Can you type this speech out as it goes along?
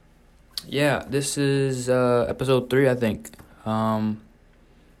Yeah, this is episode 3, I think. 30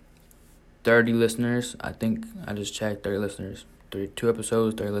 listeners. I think I just checked 30 listeners. 32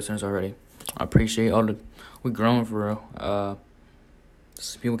 episodes, 30 listeners already. I appreciate all the... We're growing for real.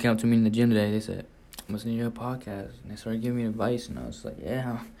 Some people came up to me in the gym today. They said, I'm listening to your podcast. And they started giving me advice. And I was like,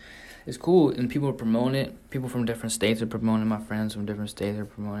 yeah, it's cool. And people are promoting it. People from different states are promoting it. My friends from different states are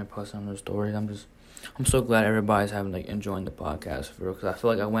promoting it, posting on their stories. I'm so glad everybody's enjoying the podcast for real, because I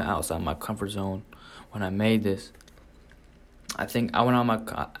feel like I went outside my comfort zone when I made this. I think I went on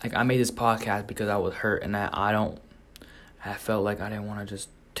I made this podcast because I was hurt, and I felt like I didn't want to just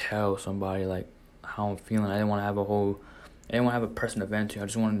tell somebody like how I'm feeling. I didn't want to have a person to vent to. I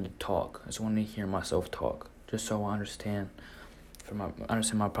just wanted to talk. I just wanted to hear myself talk, just so I understand my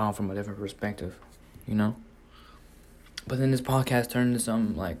problem from a different perspective, you know. But then this podcast turned into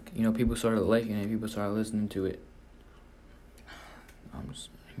something like, people started liking it, people started listening to it. I'm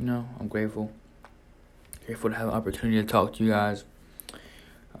grateful. Grateful to have an opportunity to talk to you guys.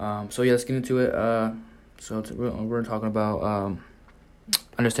 So yeah, let's get into it. We're talking about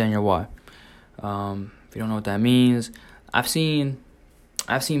understanding your why. If you don't know what that means, I've seen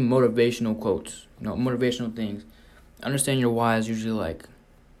motivational quotes, motivational things. Understand your why is usually like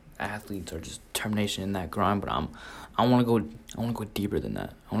athletes or just determination in that grind, but I want to go deeper than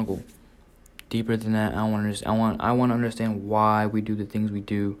that. I want to understand why we do the things we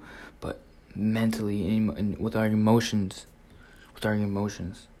do, but mentally and with our emotions,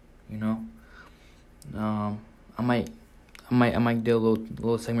 you know. I might do a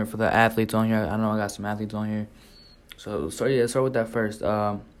little segment for the athletes on here. I know I got some athletes on here. So start with that first.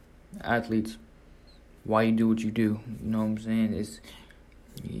 Athletes, why you do what you do? You know what I'm saying?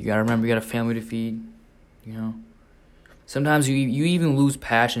 You gotta remember, you got a family to feed. Sometimes you even lose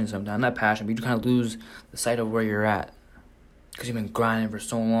passion. Sometimes not passion, but you kind of lose the sight of where you're at, because you've been grinding for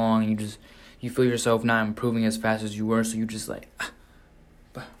so long, and you feel yourself not improving as fast as you were. So you just like,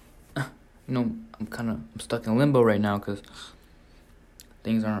 I'm stuck in limbo right now because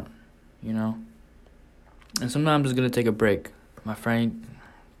things aren't, And sometimes it's gonna take a break. My friend,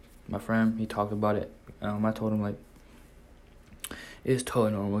 he talked about it. I told him it's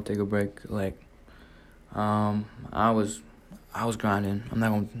totally normal to take a break. I was grinding. I'm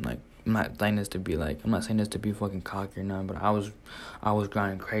not saying this to be fucking cocky or nothing, but I was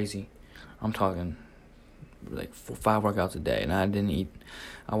grinding crazy. I'm talking 5 workouts a day, and I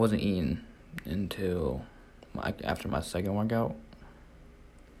wasn't eating until after my second workout.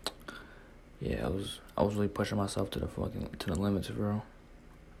 Yeah, I was really pushing myself to the limits, bro.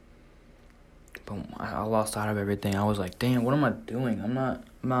 But I lost sight of everything. I was like, damn, what am I doing?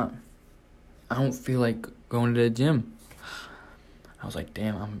 I don't feel like going to the gym. I was like,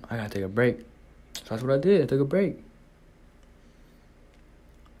 damn, I gotta take a break. So that's what I did. I took a break.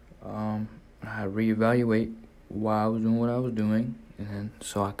 I had to reevaluate why I was doing what I was doing, and then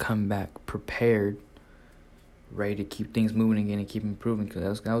so I come back prepared, ready to keep things moving again and keep improving. Because that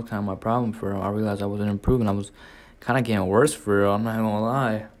was kind of my problem for real. I realized I wasn't improving. I was kind of getting worse for real. I'm not gonna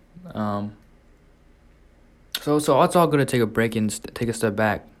lie. So it's all good to take a break and take a step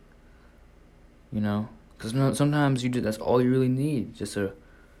back. Because sometimes that's all you really need, just a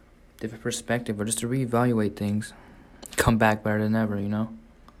different perspective, or just to reevaluate things. Come back better than ever,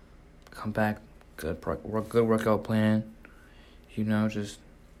 Come back, good workout plan, just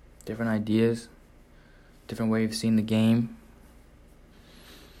different ideas, different way of seeing the game.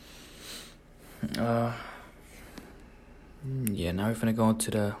 Yeah, now we're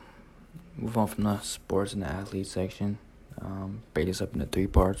finna move on from the sports and the athlete section. Break this up into 3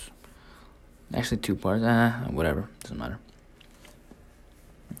 parts. Actually, 2 parts. Whatever. Doesn't matter.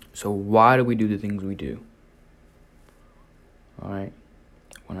 So why do we do the things we do? All right.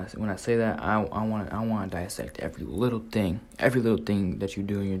 When I say that, I want to dissect every little thing that you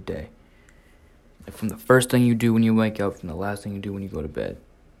do in your day. From the first thing you do when you wake up, from the last thing you do when you go to bed.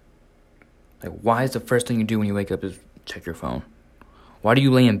 Why is the first thing you do when you wake up is check your phone? Why do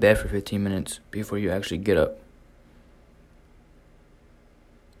you lay in bed for 15 minutes before you actually get up?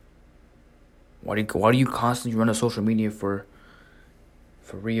 Why do you constantly run to social media for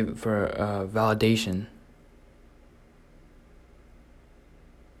validation?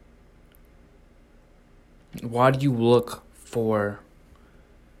 Why do you look for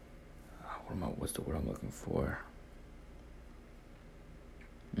what's the word I'm looking for?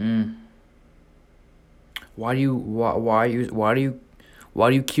 Why do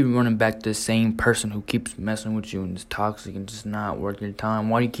you keep running back to the same person who keeps messing with you and is toxic and just not worth your time?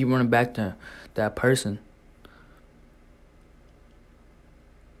 Why do you keep running back to that person?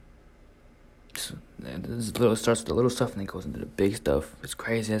 It starts with the little stuff and then goes into the big stuff. It's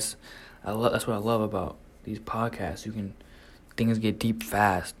crazy. That's what I love about these podcasts. Things get deep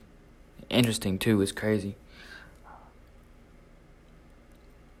fast, interesting too. It's crazy,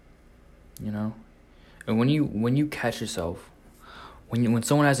 you know. And when you catch yourself, when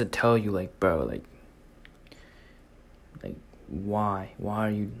someone has to tell you like, bro, like why are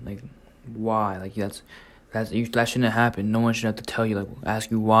you like, why, like that shouldn't happen. No one should have to tell you, like, ask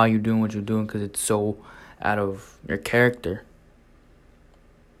you why you're doing what you're doing, because it's so out of your character.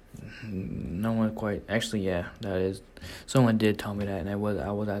 No one quite, actually, yeah, that is. Someone did tell me that, and I was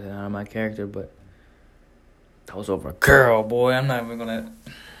acting out of my character, but that was over a girl, boy. I'm not even gonna.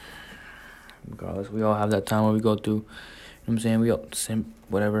 Regardless, we all have that time where we go through. You know what I'm saying? We all simp,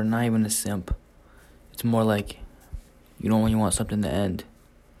 whatever. Not even a simp. It's more like you don't when you want something to end.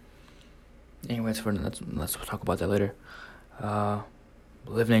 Anyways, let's talk about that later.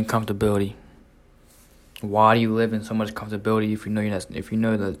 Living in comfortability. Why do you live in so much comfortability if you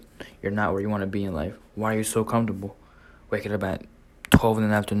know that you're not where you want to be in life? Why are you so comfortable? Waking up at 12 in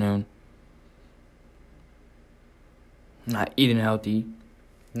the afternoon, not eating healthy,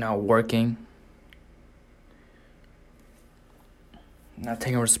 not working, not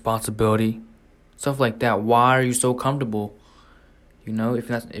taking responsibility, stuff like that. Why are you so comfortable? You know, if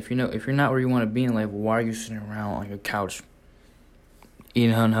you're not where you want to be in life, why are you sitting around on your couch,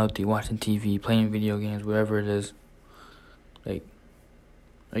 eating unhealthy, watching TV, playing video games, whatever it is? Like,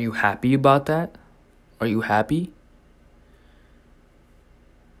 are you happy about that? Are you happy?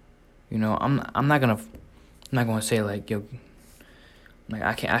 You know, I'm not gonna say like, yo, like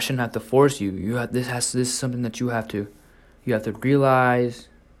I shouldn't have to force you. This is something that you have to realize,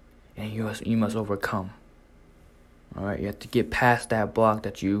 and you must overcome. All right, you have to get past that block,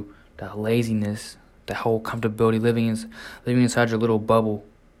 that laziness, that whole comfortability, living inside your little bubble.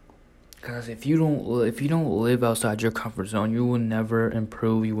 Because if you don't live outside your comfort zone, you will never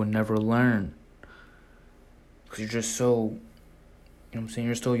improve. You will never learn. Because you're just so, you know what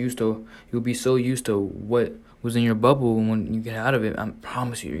I'm saying? You'll be so used to what was in your bubble, and when you get out of it, I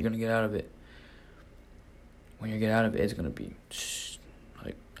promise you're gonna get out of it. When you get out of it, it's gonna be,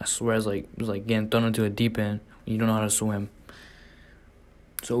 like, I swear, it's like getting thrown into a deep end. You don't know how to swim.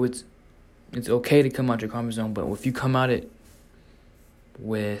 So it's okay to come out your comfort zone, but if you come out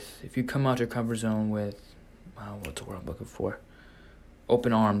your comfort zone with, what's the word I'm looking for?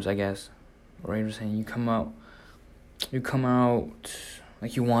 Open arms, I guess. Or you're saying you come out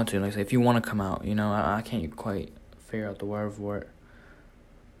like you want to. Like, say, if you want to come out, you know, I can't quite figure out the word for it.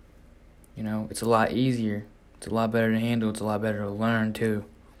 You know, it's a lot easier. It's a lot better to handle. It's a lot better to learn too.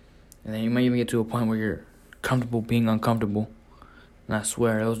 And then you might even get to a point where you're comfortable being uncomfortable. And I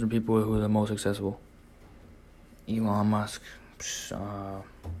swear, those are people who are the most successful. Elon Musk,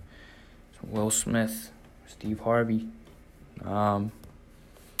 Will Smith, Steve Harvey. You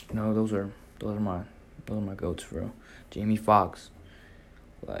know, those are my goats, for real. Jamie Foxx,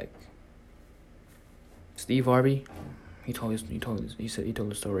 like Steve Harvey. He told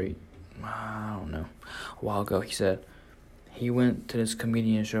the story, I don't know, a while ago. He said he went to this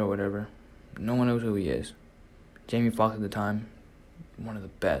comedian show or whatever. No one knows who he is. Jamie Foxx at the time, one of the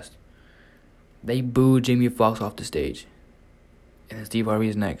best. They booed Jamie Foxx off the stage. And then Steve Harvey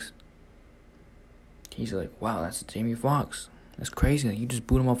is next. He's like, wow, that's Jamie Foxx. That's crazy. Like, you just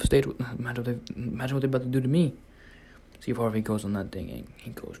booed him off the stage. Imagine what they're about to do to me. Steve Harvey goes on that thing and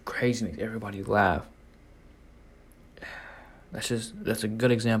he goes crazy, makes everybody laugh. That's a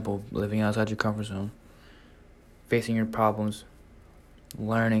good example of living outside your comfort zone. Facing your problems.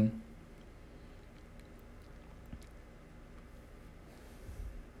 Learning.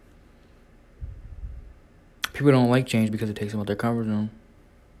 People don't like change because it takes them out their comfort zone.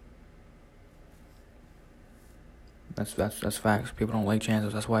 That's facts. People don't like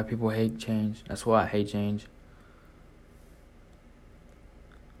change. That's why people hate change. That's why I hate change.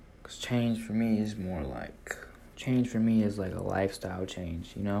 Because change for me is like a lifestyle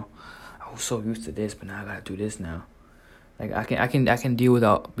change, you know? I was so used to this, but now I gotta do this now. Like, I can deal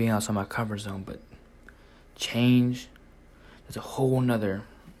without being outside my comfort zone, but change, that's a whole nother,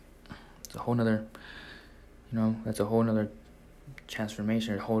 you know, that's a whole nother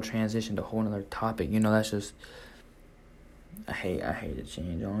transformation, a whole transition, a whole nother topic. You know, that's just, I hate the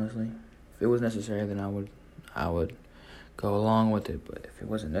change, honestly. If it was necessary, then I would go along with it. But if it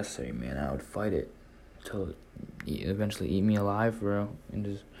wasn't necessary, man, I would fight it until it eventually eat me alive, for real, and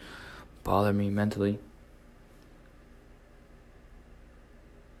just bother me mentally.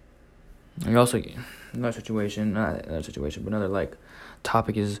 And also, another like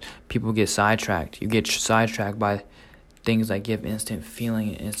topic is people get sidetracked. You get sidetracked by things that give instant feeling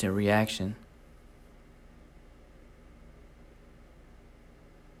and instant reaction.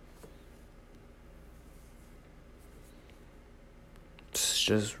 it's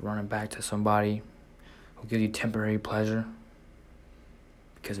just running back to somebody who gives you temporary pleasure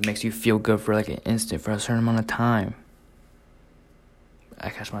because it makes you feel good for like an instant, for a certain amount of time. I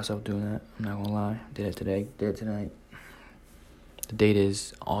catch myself doing that. I'm not gonna lie. Did it today. Did it tonight. The date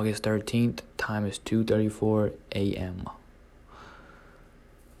is August 13th. Time is 2:34 a.m.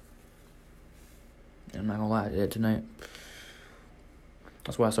 I'm not gonna lie. I did it tonight.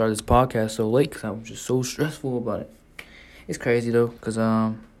 That's why I started this podcast so late, because I was just so stressful about it. It's crazy though, because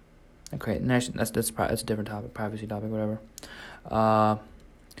okay, that's a different topic, privacy topic, whatever.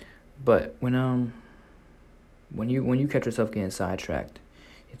 But when you catch yourself getting sidetracked,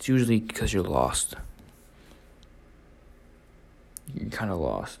 it's usually because you're lost. You're kind of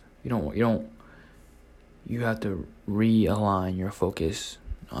lost. You have to realign your focus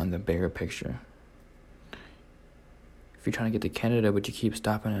on the bigger picture. If you're trying to get to Canada, but you keep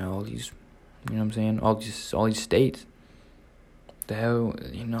stopping at all these, you know what I'm saying, all these states, the hell,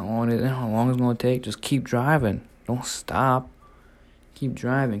 how long it's gonna take? Just keep driving. Don't stop. Keep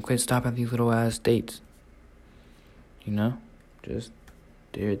driving. Quit stopping at these little ass states. Just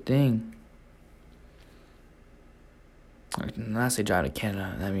do your thing. When I say drive to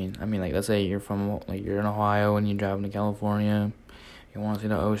Canada, I mean like, let's say you're in Ohio and you're driving to California. You want to see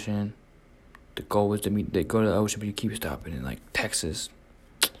the ocean. The goal is to go to the ocean, but you keep stopping in like Texas,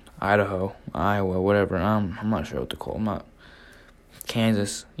 Idaho, Iowa, whatever. I'm not sure what to call. I'm not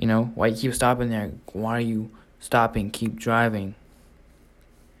Kansas. Why you keep stopping there? Why are you stopping? Keep driving.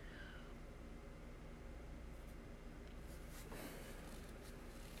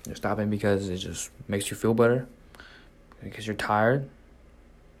 You're stopping because it just makes you feel better. Because you're tired.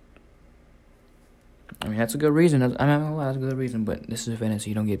 I mean, that's a good reason. I'm not gonna lie, that's a good reason. But this is a fantasy.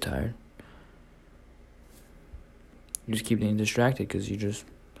 You don't get tired. You just keep getting distracted because you just,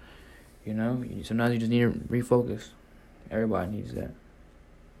 sometimes you just need to refocus. Everybody needs that.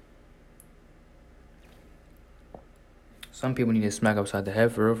 Some people need to smack upside the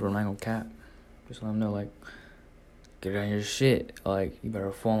head for real, for I'm not gonna cap. Just let them know, like, get on your shit. Like, you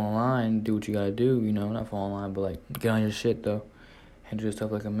better fall in line, do what you gotta do, not fall in line, but, like, get on your shit, though. Handle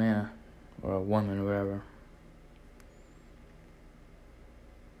yourself like a man or a woman or whatever.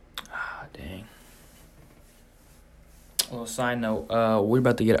 Dang. A little side note, we're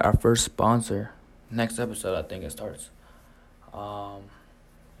about to get our first sponsor. Next episode, I think it starts.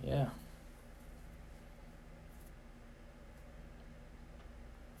 Yeah.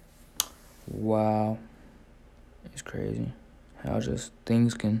 Wow. It's crazy how just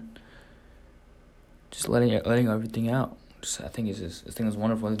things can, just letting everything out. I think this thing is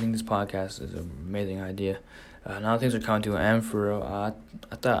wonderful. I think this podcast is an amazing idea. Now things are coming to an end for real.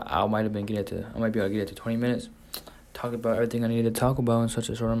 I thought I might be able to get it to 20 minutes. Talk about everything I needed to talk about in such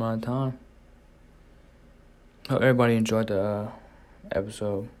a short amount of time. Hope everybody enjoyed the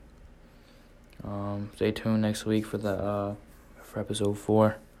episode. Stay tuned next week for episode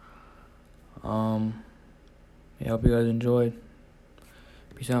 4. Hope you guys enjoyed.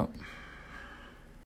 Peace out.